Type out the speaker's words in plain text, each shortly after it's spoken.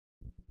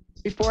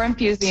Before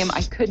Infusium,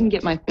 I couldn't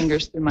get my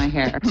fingers through my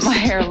hair. My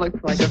hair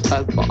looked like a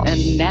fuzzball.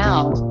 And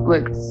now it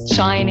looks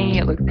shiny,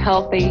 it looks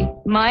healthy.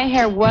 My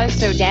hair was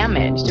so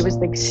damaged. It was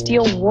like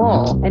steel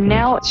wool. And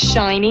now it's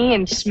shiny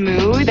and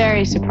smooth.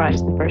 Very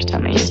surprised the first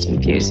time I used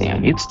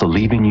Infusium. It's the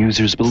leave-in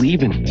users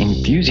believe in.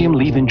 Infusium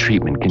leave-in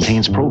treatment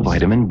contains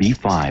provitamin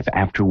B5.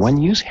 After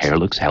one use, hair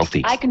looks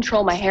healthy. I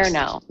control my hair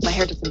now. My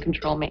hair doesn't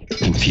control me.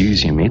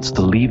 Infusium, it's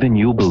the leave-in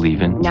you'll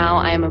believe in. Now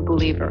I am a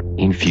believer.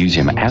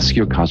 Infusium, ask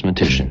your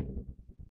cosmetician.